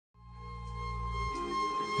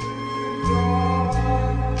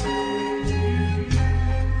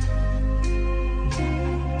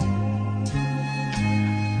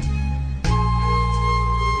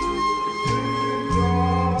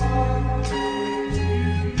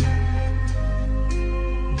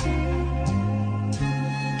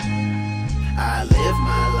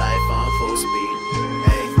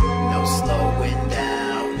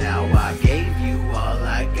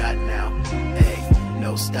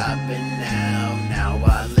stopping now. Now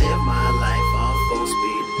I live my life on full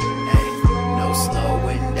speed. Hey, no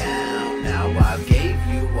slowing down. Now I gave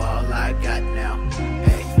you all I got now.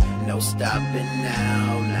 Hey, no stopping now.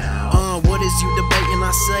 What is you debating?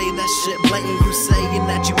 I say that shit blatant. You saying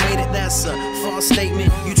that you made it, that's a false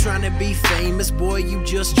statement. You trying to be famous, boy, you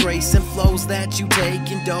just tracing flows that you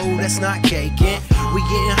taking, dough that's not caking. We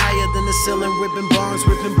getting higher than the ceiling, ripping bars,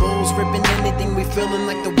 ripping bowls, ripping anything. We feeling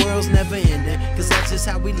like the world's never ending, cause that's just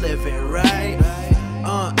how we living, right?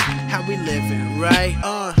 How we living, right?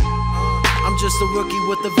 I'm just a rookie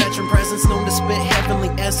with a veteran presence, known to spit heavenly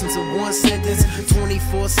essence of one sentence.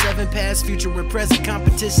 24/7, past, future, and present.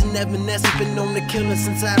 Competition evanescent, been known to kill it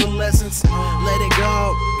since adolescence. Let it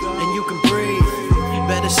go, and you can breathe.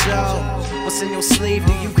 Better show what's in your sleeve.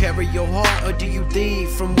 Do you carry your heart or do you thieve?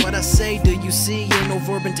 From what I say, do you see? Ain't no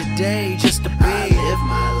verbing today, just to be. I live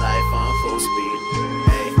my life on full speed.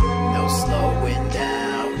 Hey, no slowing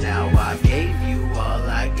down. Now I gave you all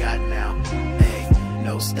I got now. Hey,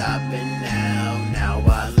 no stopping now. Now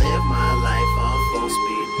I live my life on full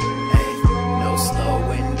speed. Hey, no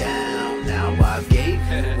slowing down. Now I gave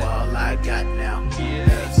you all I got now. Hey,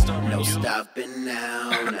 no stopping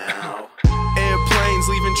now. Airplanes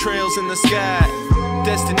leaving trails in the sky.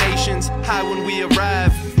 Destinations high when we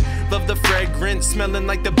arrive. Love the fragrance, smelling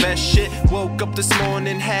like the best shit. Woke up this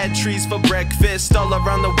morning, had trees for breakfast. All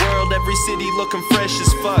around the world, every city looking fresh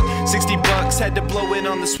as fuck. 60 bucks, had to blow it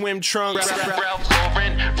on the swim trunks. Ralph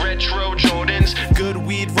Lauren, retro Jordans. Good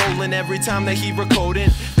weed rolling every time that he recording.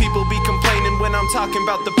 People be complaining when I'm talking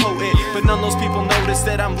about the potent, but none of those people notice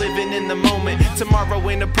that I'm living in the moment. Tomorrow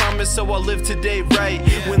ain't a promise, so I'll live today right.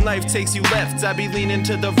 When life takes you left, I be leaning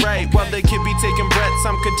to the right. While they kid be taking breaths,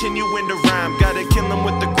 I'm continuing to rhyme. Gotta kill them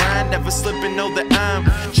with the grind, never slipping, know that I'm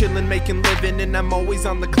chillin', making living, and I'm always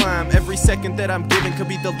on the climb. Every second that I'm giving could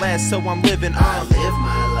be the last, so I'm living. I live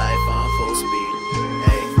my life on full speed.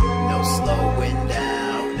 Hey, no slowing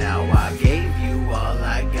down. Now I gave you all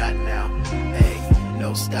I got now. Hey,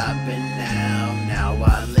 no stopping now. Now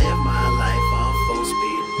I live my life on full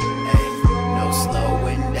speed. Hey, no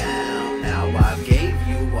slowing down. Now I gave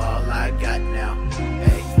you all I got now.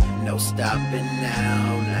 Hey, no stopping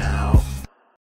now.